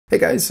Hey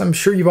guys, I'm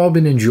sure you've all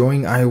been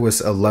enjoying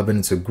iOS 11.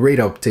 It's a great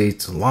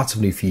update, lots of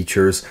new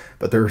features,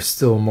 but there are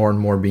still more and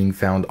more being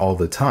found all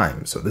the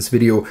time. So this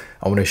video,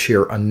 I want to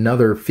share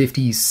another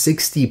 50,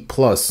 60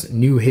 plus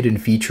new hidden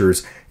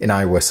features in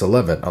iOS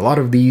 11. A lot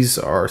of these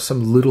are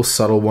some little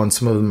subtle ones.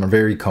 Some of them are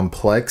very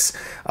complex,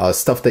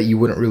 stuff that you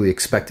wouldn't really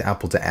expect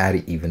Apple to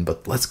add even,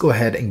 but let's go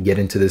ahead and get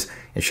into this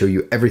and show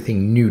you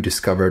everything new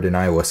discovered in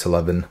iOS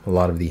 11, a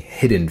lot of the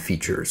hidden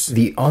features.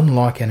 The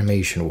unlock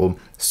animation, well,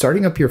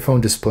 starting up your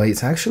phone display,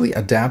 it's actually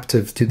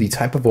adaptive to the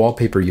type of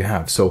wallpaper you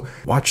have. So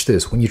watch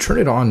this. When you turn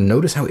it on,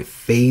 notice how it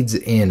fades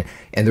in,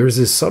 and there's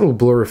this subtle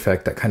blur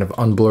effect that kind of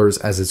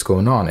unblurs as it's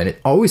going on, and it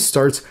always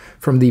starts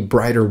from the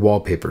brighter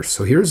wallpaper.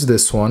 So here's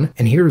this one,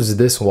 and here's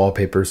this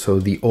wallpaper, so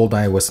the old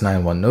iOS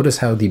 9 one. Notice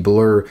how the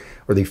blur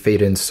or the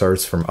fade in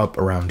starts from up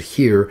around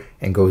here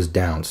and goes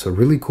down. So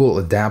really cool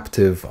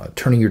adaptive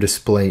turning your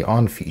display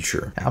on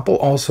feature. Apple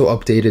also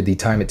updated the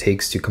time it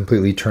takes to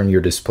completely turn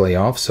your display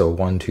off. So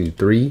 1, 2,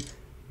 3.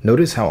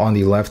 Notice how on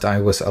the left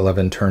iOS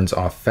 11 turns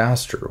off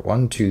faster,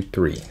 1, 2,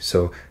 3.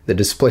 So the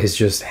display is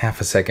just half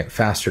a second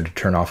faster to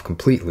turn off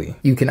completely.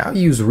 You can now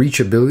use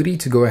reachability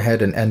to go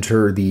ahead and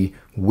enter the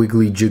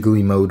wiggly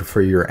jiggly mode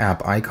for your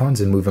app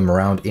icons and move them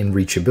around in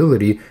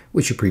reachability,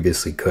 which you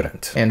previously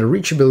couldn't. And a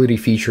reachability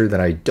feature that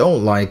I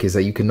don't like is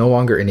that you can no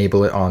longer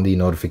enable it on the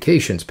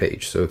notifications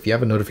page. So if you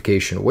have a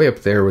notification way up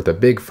there with a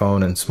big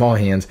phone and small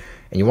hands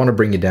and you want to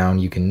bring it down,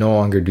 you can no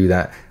longer do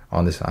that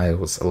on this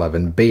iOS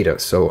 11 beta,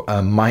 so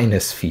a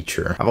minus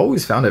feature. I've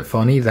always found it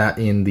funny that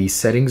in the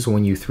settings,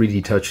 when you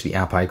 3D touch the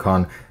app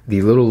icon,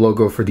 the little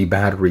logo for the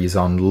battery is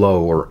on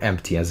low or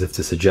empty, as if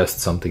to suggest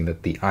something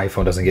that the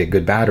iPhone doesn't get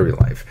good battery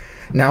life.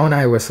 Now in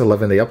iOS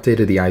 11, they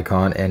updated the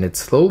icon and it's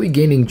slowly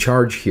gaining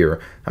charge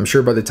here. I'm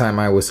sure by the time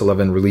iOS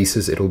 11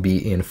 releases, it'll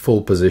be in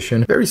full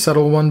position. Very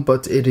subtle one,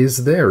 but it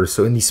is there.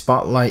 So in the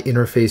Spotlight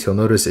interface, you'll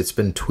notice it's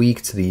been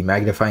tweaked. The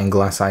magnifying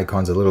glass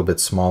icon's a little bit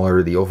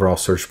smaller, the overall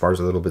search bar is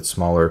a little bit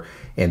smaller,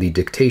 and the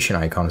dictation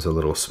icon is a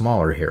little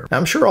smaller here. Now,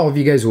 I'm sure all of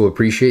you guys will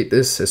appreciate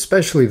this,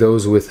 especially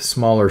those with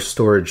smaller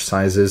storage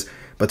sizes,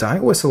 but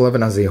iOS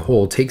 11 as a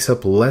whole takes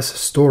up less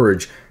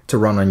storage to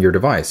run on your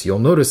device. You'll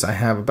notice I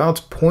have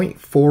about 0.4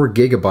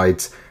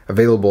 gigabytes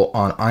available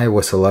on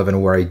iOS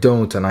 11 where I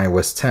don't on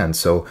iOS 10.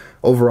 So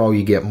overall,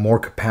 you get more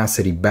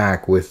capacity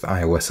back with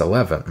iOS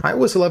 11.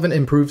 iOS 11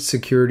 improved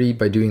security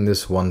by doing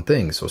this one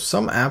thing. So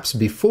some apps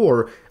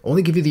before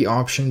only give you the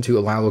option to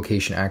allow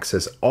location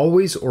access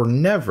always or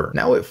never.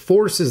 Now it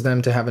forces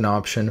them to have an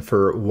option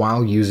for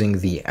while using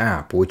the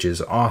app, which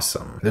is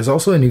awesome. There's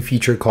also a new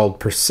feature called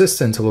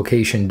persistent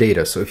location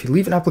data. So if you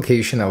leave an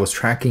application that was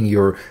tracking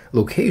your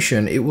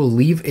location, it will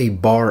leave a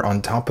bar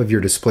on top of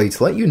your display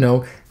to let you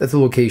know that the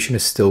location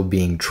is still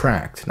being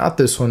tracked. Not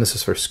this one, this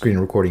is for screen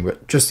recording,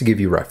 but just to give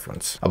you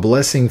reference. A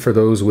blessing for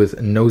those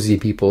with nosy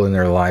people in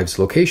their lives,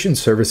 location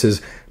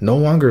services no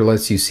longer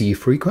lets you see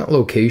frequent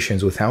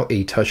locations without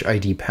a Touch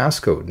ID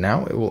passcode.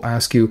 Now it will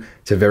ask you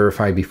to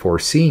verify before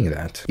seeing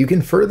that. You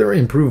can further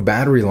improve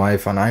battery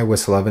life on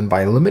iOS 11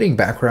 by limiting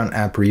background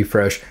app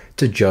refresh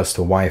to just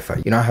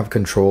Wi-Fi. You now have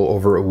control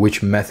over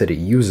which method it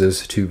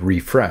uses to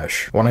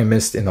refresh. One I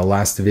missed in the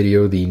last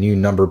video, the new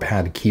number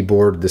pad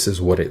keyboard, this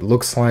is what it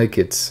looks like.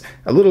 It's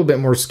a little bit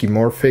more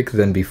skeuomorphic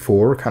than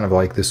before, kind of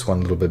like this one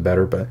a little bit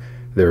better, but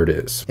there it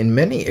is. In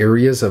many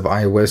areas of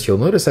iOS, you'll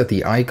notice that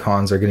the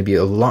icons are going to be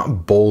a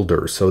lot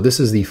bolder. So this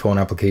is the phone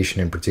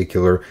application in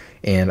particular.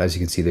 And as you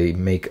can see, they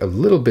make a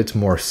little bit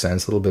more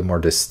sense, a little bit more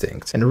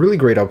distinct. And a really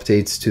great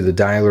updates to the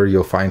dialer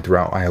you'll find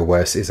throughout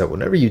iOS is that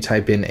whenever you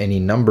type in any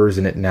numbers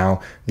in it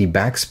now, the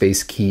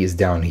backspace key is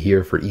down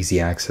here for easy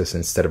access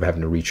instead of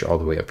having to reach all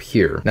the way up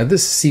here. Now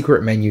this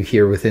secret menu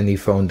here within the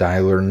phone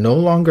dialer no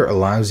longer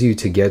allows you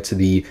to get to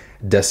the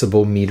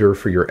decibel meter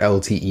for your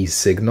LTE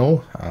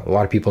signal. A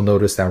lot of people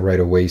noticed that right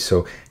away,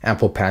 so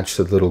Apple patched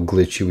a little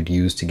glitch you would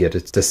use to get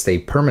it to stay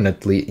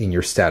permanently in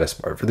your status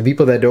bar. For the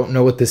people that don't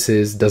know what this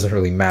is, doesn't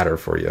really matter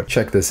for you.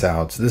 Check this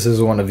out. This is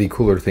one of the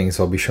cooler things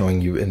I'll be showing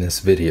you in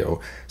this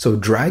video. So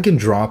drag and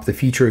drop, the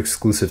feature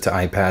exclusive to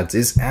iPads,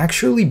 is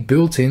actually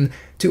built in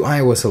to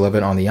iOS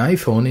 11 on the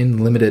iPhone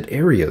in limited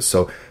areas.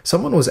 So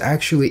someone was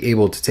actually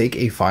able to take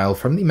a file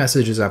from the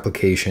Messages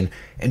application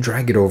and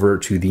drag it over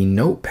to the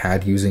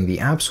Notepad using the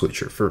app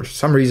switcher. For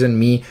some reason,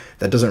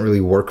 that doesn't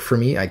really work for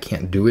me. I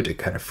can't do it. It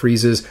kind of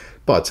freezes.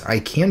 But I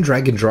can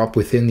drag and drop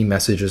within the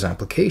Messages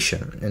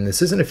application. And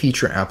this isn't a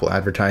feature Apple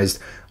advertised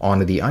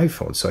on the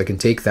iPhone. So I can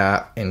take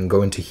that and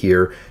go into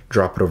here,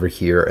 drop it over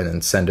here, and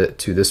then send it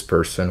to this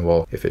person.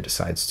 Well, if it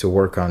decides to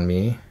work on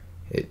me,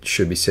 it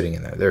should be sitting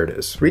in there. There it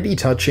is. 3D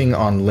touching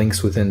on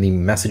links within the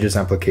Messages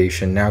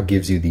application now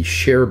gives you the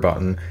share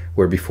button,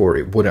 where before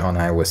it wouldn't on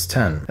iOS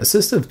 10.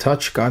 Assistive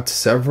Touch got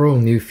several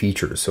new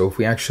features. So if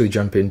we actually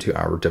jump into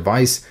our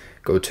device,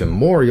 go to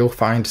More, you'll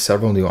find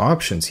several new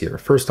options here.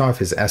 First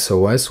off is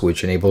SOS,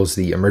 which enables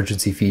the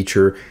emergency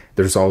feature.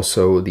 There's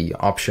also the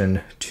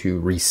option to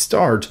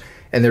restart,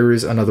 And there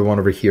is another one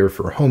over here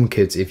for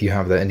HomeKit if you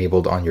have that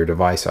enabled on your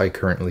device. I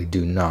currently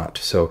do not.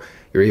 So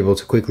you're able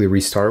to quickly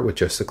restart with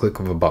just a click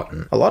of a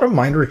button. A lot of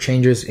minor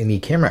changes in the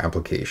camera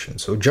application.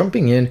 So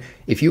jumping in,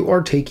 if you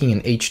are taking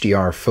an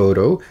HDR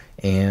photo,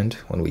 and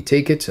when we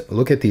take it,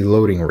 look at the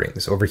loading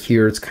rings. Over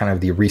here, it's kind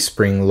of the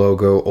Respring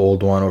logo,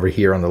 old one over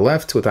here on the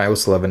left. With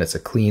iOS 11, it's a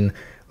clean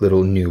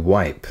little new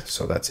wipe.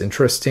 So that's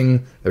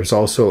interesting. There's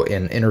also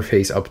an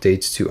interface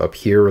update to up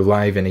here,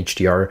 live and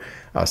HDR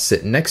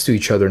sit next to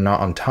each other,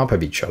 not on top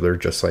of each other,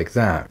 just like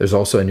that. There's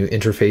also a new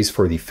interface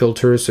for the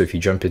filters. So if you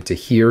jump into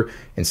here,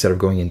 instead of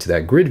going into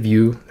that grid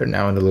view, they're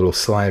now in the little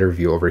slider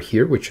view over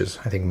here, which is,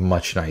 I think,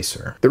 much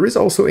nicer. There is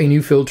also a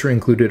new filter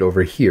included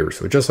over here.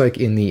 So just like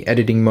in the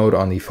editing mode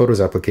on the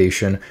Photos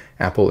application,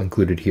 Apple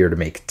included here to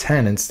make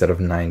 10 instead of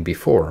 9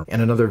 before.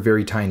 And another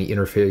very tiny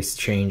interface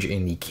change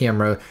in the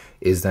camera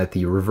is that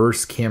the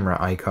reverse camera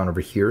icon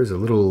over here is a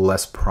little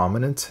less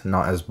prominent,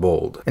 not as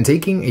bold. And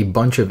taking a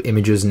bunch of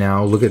images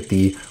now, look at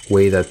the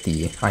way that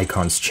the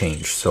icons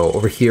change. So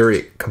over here,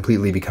 it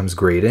completely becomes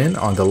grayed in.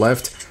 On the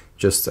left,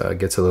 just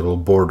gets a little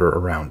border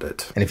around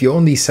it. And if you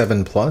own the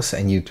 7 Plus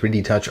and you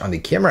 3D touch on the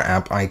camera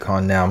app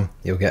icon now,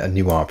 you'll get a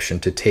new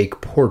option to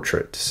take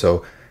portrait.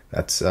 So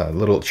that's a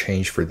little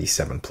change for the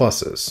 7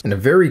 Pluses. And a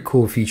very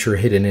cool feature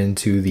hidden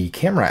into the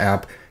camera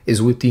app is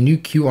with the new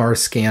QR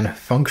scan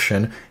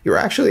function, you're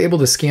actually able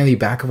to scan the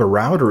back of a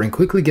router and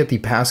quickly get the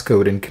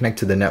passcode and connect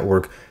to the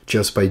network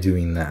just by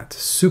doing that.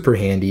 Super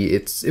handy.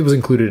 It was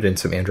included in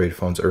some Android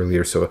phones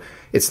earlier, so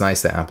it's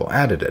nice that Apple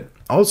added it.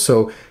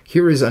 Also,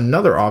 here is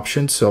another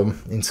option. So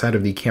inside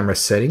of the camera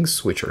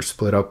settings, which are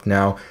split up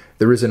now,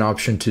 there is an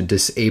option to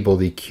disable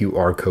the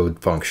QR code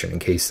function in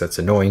case that's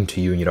annoying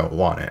to you and you don't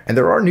want it. And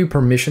there are new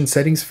permission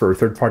settings for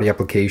third-party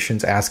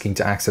applications asking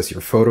to access your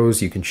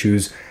photos. You can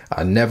choose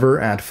never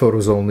add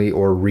photos only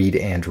or read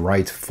and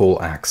write full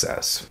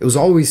access. It was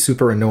always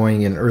super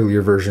annoying in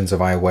earlier versions of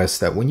iOS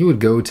that when you would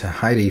go to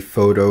hide a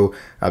photo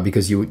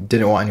because you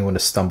didn't want anyone to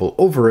stumble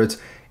over it,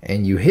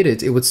 and you hit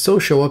it, it would still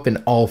show up in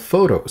all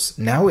photos.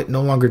 Now it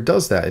no longer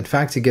does that. In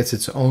fact, it gets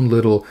its own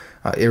little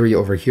area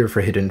over here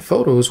for hidden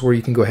photos where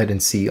you can go ahead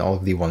and see all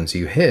of the ones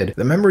you hid.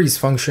 The memories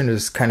function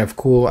is kind of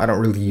cool. I don't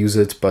really use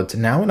it, but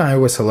now in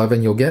iOS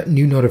 11, you'll get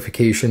new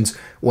notifications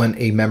when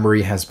a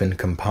memory has been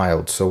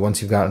compiled. So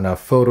once you've got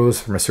enough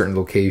photos from a certain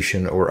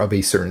location or of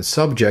a certain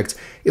subject,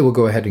 it will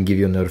go ahead and give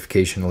you a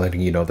notification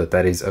letting you know that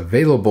that is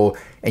available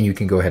and you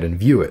can go ahead and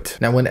view it.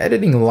 Now, when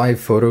editing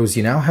live photos,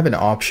 you now have an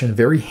option,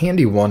 very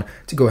handy one,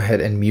 to go ahead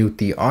and mute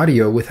the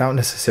audio without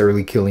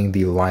necessarily killing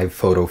the live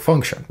photo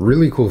function.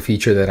 Really cool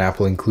feature that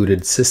Apple included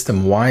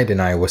system-wide in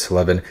iOS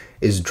 11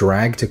 is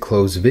drag to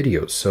close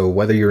videos. So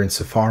whether you're in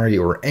Safari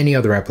or any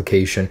other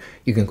application,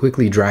 you can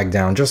quickly drag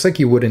down just like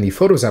you would in the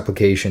Photos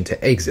application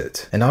to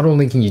exit. And not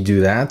only can you do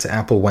that,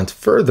 Apple went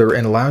further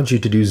and allowed you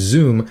to do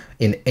zoom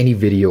in any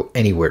video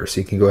anywhere.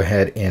 So you can go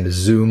ahead and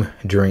zoom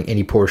during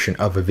any portion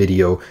of a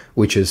video,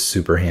 which is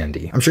super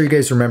handy. I'm sure you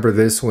guys remember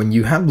this. When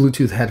you have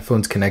Bluetooth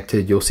headphones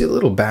connected, you'll see a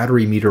little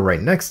battery meter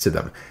right next to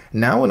them.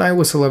 Now in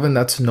iOS 11,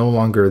 that's no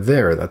longer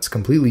there. That's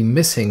completely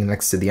missing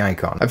next to the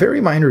icon. A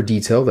very minor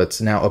detail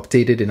that's now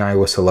updated in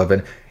iOS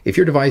 11. If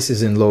your device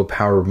is in low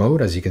power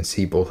mode, as you can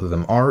see both of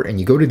them are, and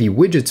you go to the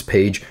widgets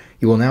page,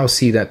 you will now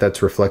see that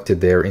that's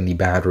reflected there in the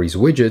batteries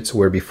widgets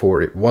where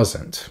before it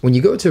wasn't. When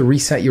you go to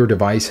reset your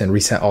device and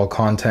reset all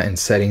content and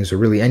settings or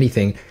really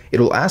anything,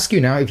 it'll ask you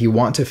now if you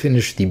want to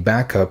finish the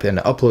backup and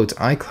upload to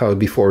iCloud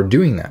before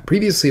doing that.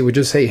 Previously, it would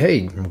just say,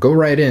 hey, go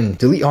right in,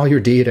 delete all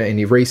your data and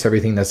erase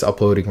everything that's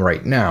uploading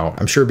right now.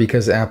 I'm sure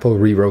because Apple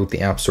rewrote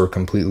the App Store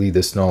completely,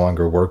 this no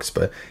longer works,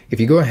 but if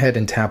you go ahead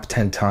and tap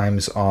 10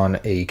 times on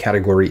a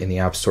category in the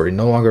App Store, it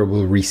no longer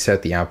will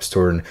reset the App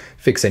Store and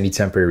fix any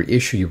temporary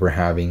issue you were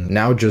having.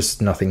 Now just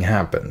nothing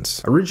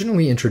happens.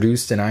 Originally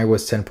introduced in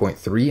iOS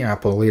 10.3,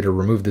 Apple later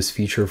removed this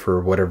feature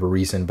for whatever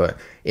reason, but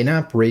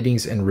in-app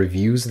ratings and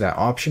reviews, that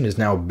option is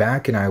now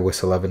back in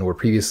iOS 11, where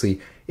previously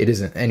it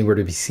isn't anywhere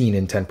to be seen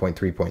in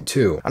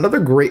 10.3.2. Another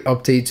great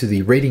update to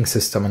the rating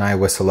system in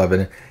iOS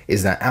 11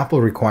 is that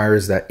Apple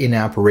requires that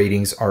in-app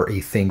ratings are a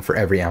thing for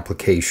every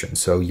application.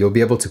 So you'll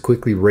be able to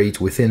quickly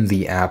rate within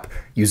the app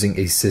using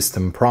a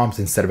system prompt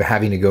instead of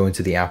having to go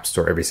into the App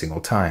Store every single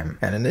time.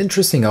 And an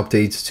interesting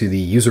update to the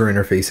user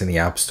interface in the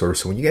App Store.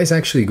 So when you guys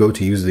actually go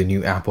to use the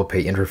new Apple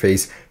Pay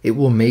interface, it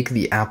will make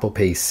the Apple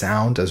Pay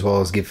sound as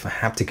well as give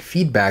haptic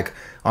feedback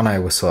on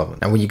iOS 11.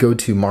 And when you go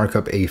to mark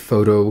up a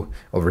photo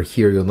over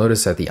here, you'll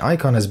notice that the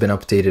icon has been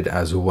updated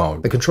as well.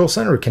 The control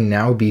center can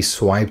now be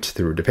swiped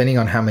through depending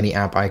on how many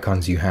app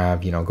icons you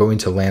have. Go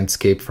into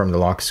landscape from the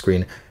lock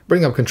screen,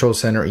 bring up control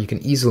center, you can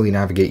easily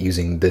navigate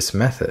using this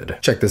method.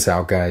 Check this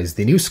out, guys.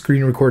 The new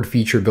screen record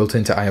feature built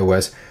into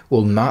iOS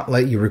will not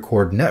let you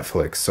record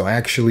Netflix. So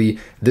actually,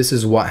 this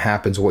is what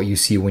happens, what you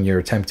see when you're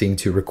attempting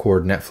to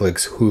record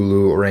Netflix,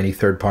 Hulu, or any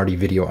third-party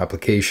video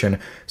application.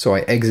 So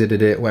I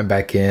exited it, went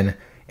back in,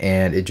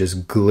 and it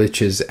just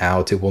glitches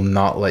out. It will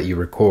not let you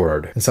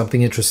record. And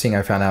something interesting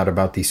I found out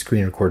about the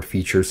screen record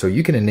feature, so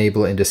you can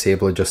enable it and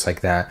disable it just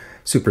like that.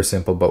 Super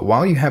simple, but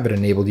while you have it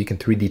enabled, you can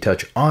 3D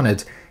touch on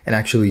it and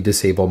actually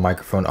disable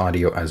microphone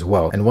audio as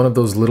well. And one of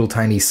those little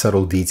tiny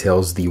subtle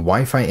details, the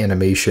Wi-Fi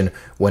animation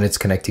when it's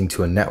connecting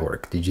to a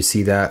network. Did you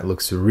see that? It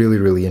looks really,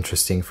 really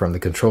interesting from the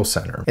control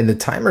center. And the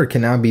timer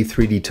can now be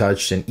 3D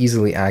touched and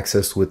easily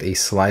accessed with a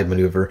slide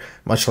maneuver,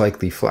 much like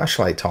the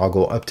flashlight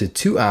toggle, up to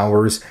 2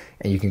 hours,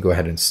 and you can go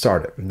ahead and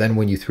start it. Then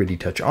when you 3D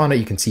touch on it,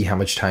 you can see how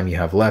much time you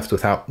have left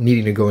without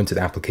needing to go into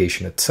the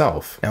application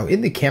itself. Now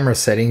in the camera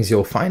settings,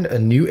 you'll find a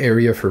new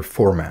area for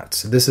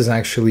formats. This is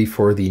actually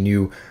for the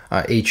new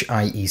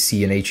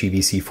HIEC and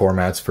HEVC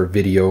formats for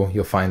video.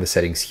 You'll find the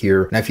settings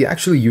here. Now if you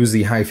actually use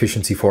the high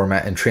efficiency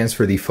format and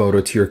transfer the photo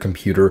to your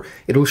computer,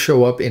 it'll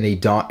show up in a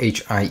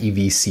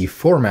 .HIEVC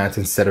format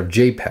instead of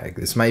JPEG.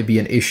 This might be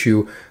an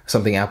issue,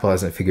 something Apple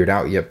hasn't figured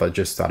out yet, but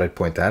just thought I'd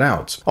point that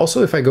out.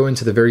 Also, if I go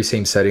into the very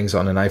same settings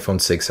on an iPhone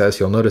 6s,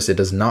 you'll notice it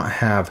does not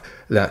have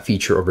that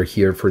feature over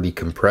here for the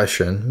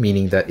compression,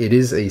 meaning that it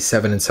is a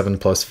 7 and 7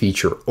 Plus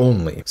feature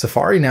only.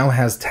 Safari now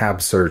has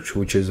tab search,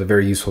 which is a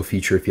very useful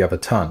feature if you have a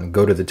ton.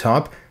 Go to the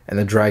top and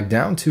then drag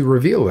down to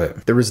reveal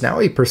it. There is now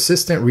a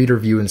persistent reader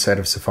view inside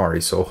of Safari,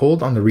 so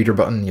hold on the reader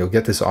button, you'll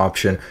get this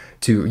option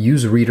to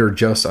use reader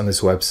just on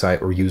this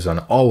website or use on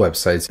all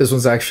websites. This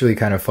one's actually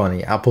kind of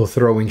funny. Apple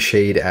throwing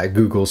shade at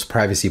Google's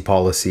privacy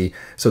policy.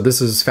 So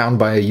this is found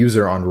by a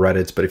user on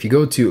Reddit, but if you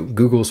go to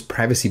Google's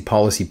privacy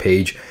policy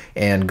page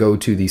and go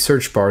to the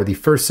search bar, the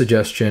first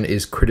suggestion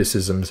is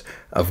criticisms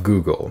of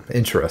Google.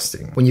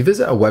 Interesting. When you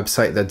visit a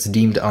website that's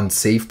deemed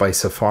unsafe by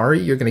Safari,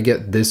 you're going to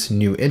get this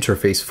new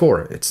interface for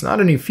it. It's not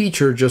a new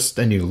feature, just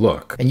a new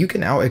look. And you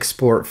can now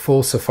export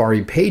full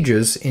Safari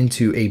pages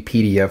into a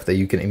PDF that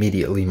you can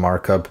immediately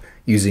mark up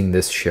using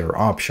this share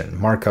option,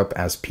 markup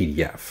as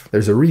PDF.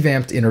 There's a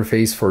revamped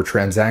interface for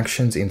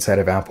transactions inside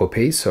of Apple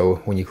Pay, so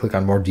when you click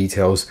on more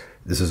details,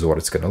 this is what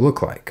it's going to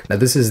look like. Now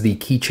this is the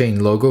keychain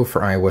logo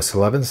for iOS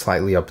 11,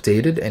 slightly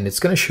updated, and it's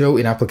going to show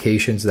in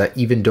applications that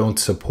even don't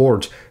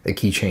support the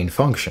keychain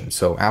function.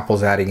 So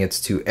Apple's adding it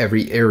to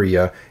every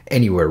area,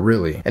 anywhere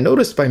really. And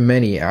noticed by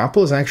many,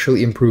 Apple has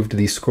actually improved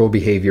the scroll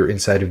behavior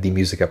inside of the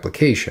music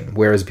application,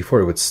 whereas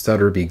before it would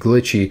stutter, be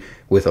glitchy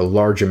with a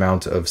large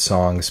amount of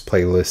songs,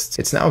 playlists.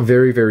 It's now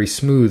very, very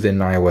smooth in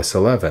iOS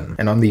 11.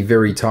 And on the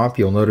very top,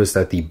 you'll notice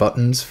that the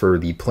buttons for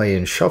the play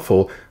and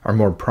shuffle are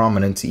more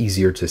prominent,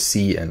 easier to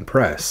see and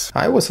press.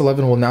 iOS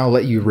 11 will now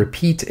let you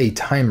repeat a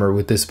timer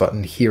with this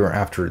button here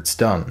after it's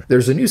done.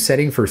 There's a new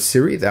setting for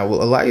Siri that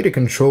will allow you to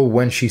control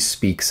when she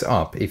speaks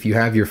up. If you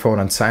have your phone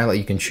on silent,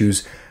 you can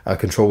choose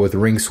control with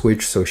ring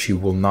switch so she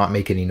will not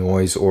make any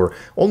noise, or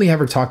only have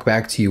her talk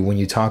back to you when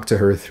you talk to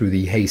her through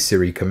the Hey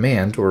Siri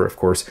command, or of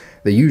course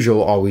the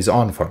usual always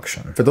on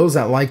function. For those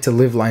that like to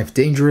live life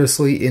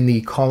dangerously, in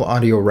the call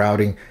audio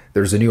routing,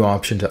 there's a new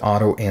option to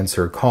auto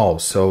answer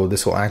calls. So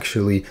this will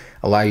actually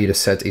allow you to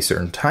set a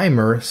certain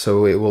timer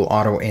so it will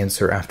auto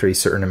answer after a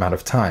certain amount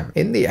of time.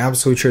 In the app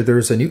switcher,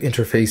 there's a new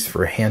interface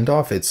for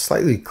handoff. It's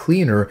slightly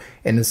cleaner,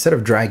 and instead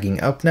of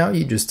dragging up now,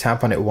 you just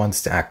tap on it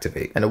once to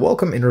activate. And a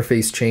welcome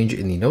interface change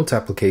in the Notes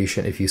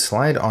application. If you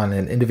slide on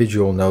an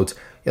individual note,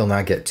 you'll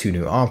now get two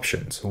new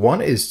options.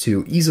 One is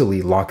to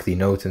easily lock the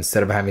note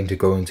instead of having to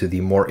go into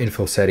the more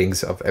info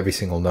settings of every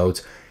single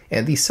note.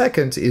 And the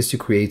second is to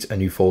create a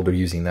new folder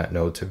using that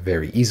note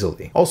very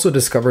easily. Also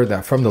discovered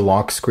that from the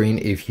lock screen,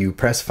 if you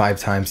press 5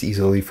 times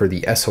easily for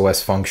the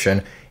SOS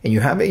function and you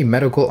have a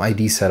medical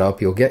ID set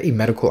up, you'll get a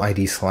medical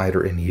ID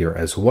slider in here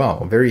as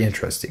well. Very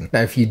interesting.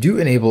 Now, if you do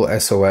enable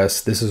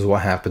SOS, this is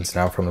what happens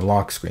now from the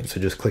lock screen. So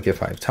just click it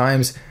 5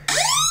 times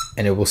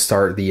and it will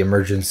start the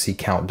emergency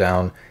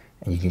countdown,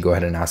 and you can go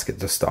ahead and ask it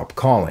to stop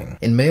calling.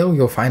 In Mail,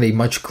 you'll find a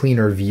much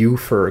cleaner view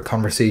for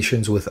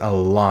conversations with a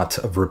lot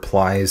of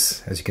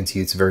replies. As you can see,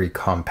 it's very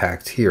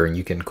compact here, and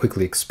you can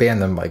quickly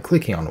expand them by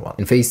clicking on one.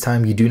 In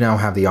FaceTime, you do now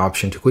have the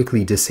option to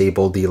quickly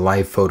disable the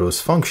live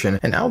photos function,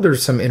 and now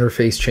there's some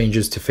interface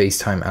changes to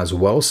FaceTime as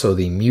well. So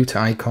the mute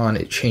icon,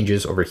 it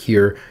changes over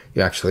here.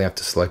 You actually have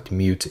to select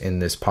mute in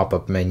this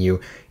pop-up menu,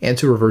 and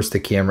to reverse the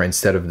camera,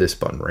 instead of this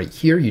button right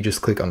here, you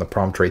just click on the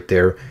prompt right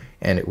there,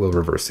 and it will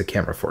reverse the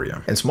camera for you.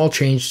 And small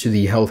change to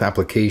the health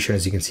application.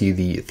 As you can see,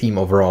 the theme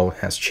overall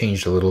has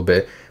changed a little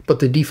bit, but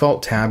the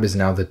default tab is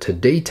now the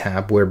Today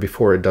tab, where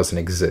before it doesn't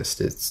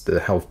exist. It's the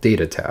Health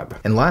Data tab.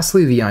 And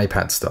lastly, the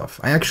iPad stuff.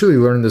 I actually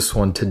learned this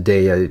one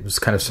today. I was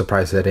kind of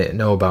surprised I didn't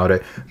know about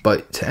it,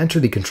 but to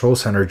enter the control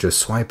center, just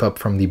swipe up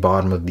from the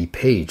bottom of the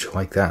page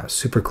like that.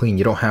 Super clean.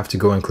 You don't have to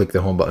go and click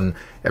the home button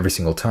every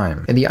single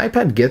time. And the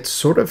iPad gets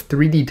sort of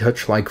 3D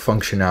touch-like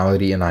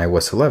functionality in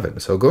iOS 11.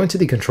 So go into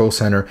the control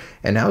center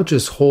and now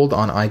just hold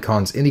on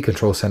icons in the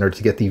control center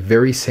to get the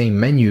very same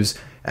menus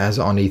as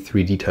on a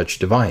 3D touch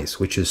device,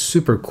 which is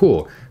super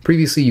cool.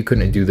 Previously, you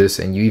couldn't do this,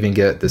 and you even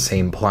get the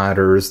same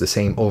platters, the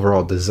same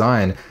overall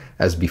design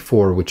as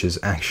before, which is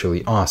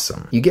actually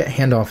awesome. You get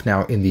handoff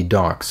now in the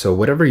dock, so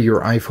whatever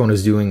your iPhone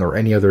is doing or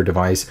any other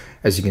device,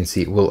 as you can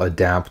see, it will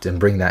adapt and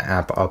bring that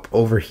app up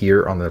over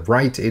here on the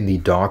right in the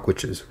dock,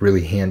 which is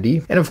really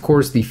handy. And of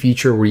course, the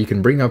feature where you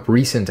can bring up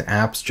recent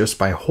apps just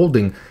by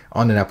holding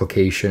on an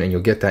application, and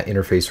you'll get that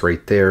interface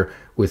right there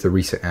with the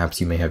recent apps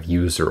you may have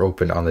used or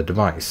opened on the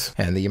device.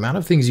 And the amount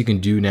of things you can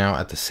do now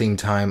at the same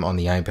time on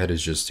the iPad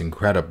is just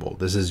incredible.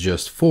 This is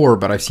just 4,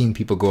 but I've seen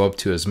people go up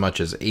to as much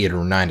as 8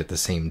 or 9 at the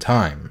same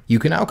time. You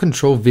can now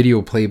control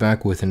video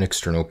playback with an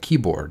external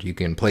keyboard. You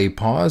can play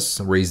pause,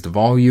 raise the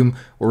volume,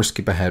 or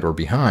skip ahead or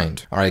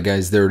behind. Alright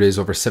guys, there it is,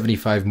 over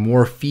 75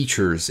 more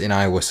features in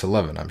iOS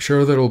 11. I'm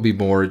sure there will be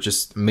more. It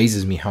just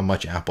amazes me how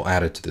much Apple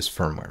added to this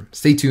firmware.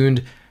 Stay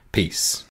tuned. Peace.